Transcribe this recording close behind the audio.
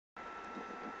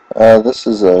This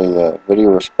is a video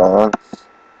response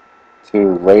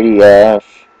to Lady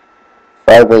Ash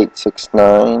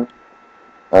 5869.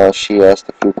 She asked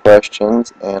a few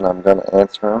questions, and I'm going to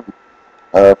answer them.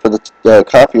 For the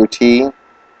coffee or tea,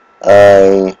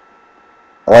 I,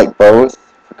 I like both.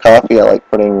 For coffee, I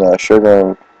like putting sugar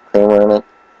and creamer in it.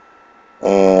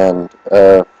 And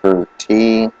for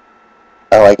tea,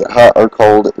 I like it hot or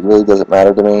cold. It really doesn't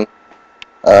matter to me.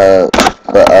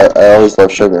 But I always love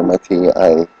sugar in my tea.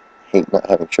 I hate not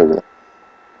having sugar.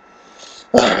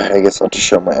 I guess I'll just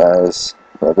show my eyes.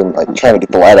 I've been trying to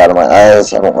get the light out of my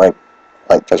eyes. I don't like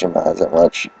touching my eyes that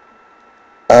much.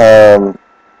 For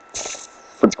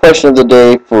the question of the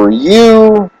day for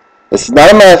you, this is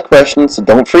not a math question, so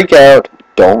don't freak out.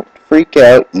 Don't freak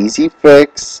out. Easy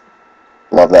fix.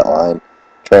 Love that line.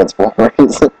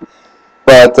 Transformers.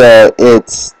 But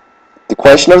it's the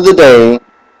question of the day,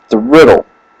 the riddle.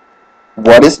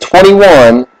 What is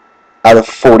 21 out of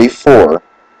 44?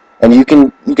 And you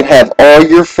can have all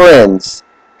your friends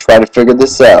try to figure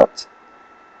this out.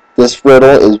 This riddle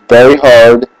is very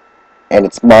hard, and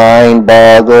it's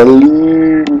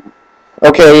mind-boggling.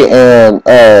 Okay, and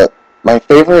my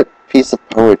favorite piece of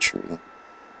poetry.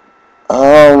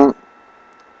 My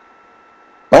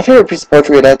favorite piece of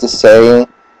poetry, I'd have to say,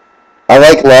 I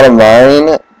like a lot of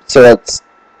mine. So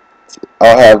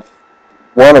I'll have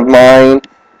one of mine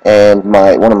and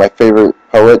one of my favorite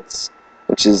poets,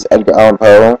 which is Edgar Allan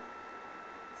Poe.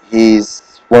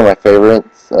 He's one of my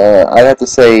favorites. I'd have to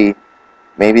say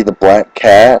maybe The Black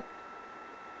Cat.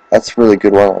 That's a really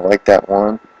good one. I like that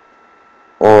one.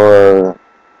 Or,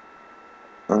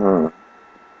 I don't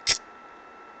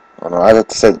know. I'd have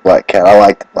to say The Black Cat. I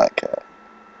like The Black Cat.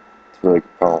 It's a really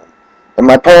good poem. And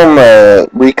my poem,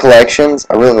 Recollections,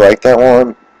 I really like that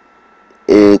one.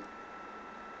 It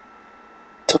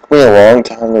took me a long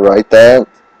time to write that.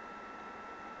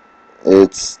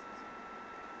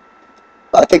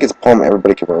 I think it's a poem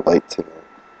everybody can relate to.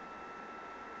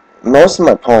 Most of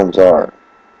my poems are.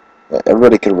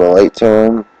 Everybody can relate to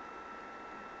them.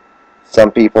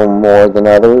 Some people more than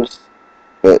others,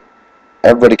 but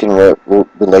everybody can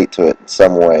relate to it in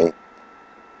some way.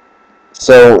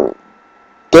 So,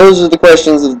 those are the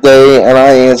questions of the day, and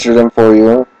I answered them for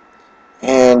you.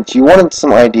 And you wanted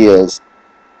some ideas.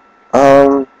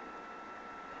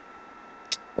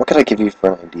 What could I give you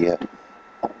for an idea?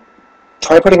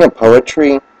 Try putting up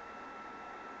poetry.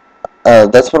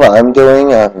 That's what I'm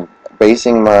doing. I'm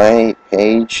basing my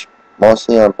page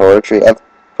mostly on poetry. I've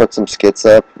put some skits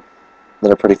up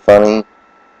that are pretty funny,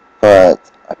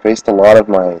 but I based a lot of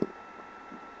my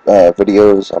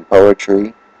videos on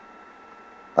poetry.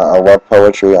 I love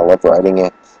poetry. I love writing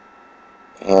it.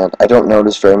 And I don't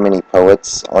notice very many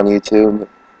poets on YouTube.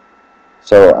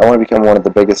 So I want to become one of the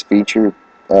biggest featured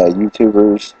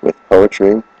YouTubers with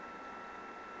poetry.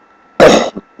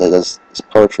 That does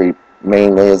poetry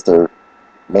mainly as their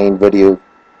main video,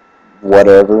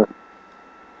 whatever.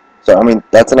 So, I mean,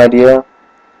 that's an idea.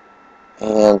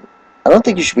 And I don't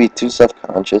think you should be too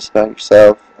self-conscious about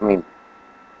yourself. I mean,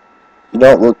 you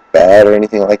don't look bad or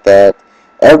anything like that.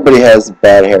 Everybody has a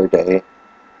bad hair day.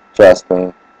 Trust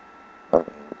me. I mean,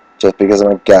 just because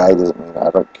I'm a guy doesn't mean I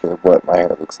don't care what my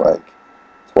hair looks like.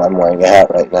 That's why I'm wearing a hat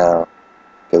right now.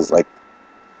 Because,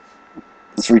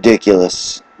 it's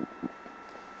ridiculous.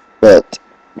 But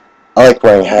I like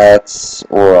wearing hats,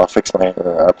 or I'll fix my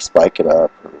hair up, spike it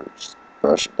up, or just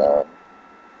brush it down.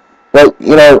 But,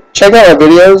 check out my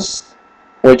videos,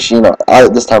 which,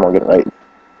 this time I'll get it right.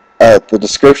 The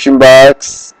description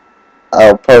box,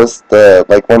 I'll post,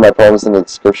 one of my poems in the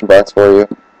description box for you,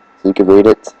 so you can read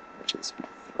it, which is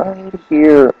right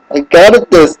here. I got it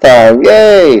this time,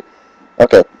 yay!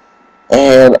 Okay,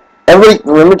 and everybody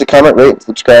remember to comment, rate, and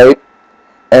subscribe,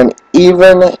 and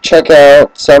even check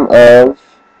out some of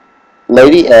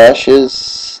Lady Ash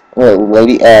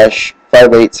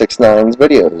 5869's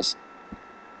videos.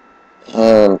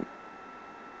 And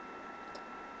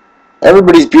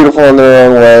everybody's beautiful in their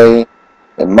own way.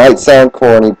 It might sound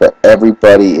corny, but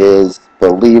everybody is.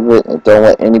 Believe it, and don't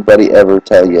let anybody ever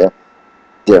tell you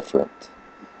different.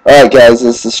 Alright guys,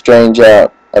 this is Strange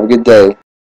Out. Have a good day.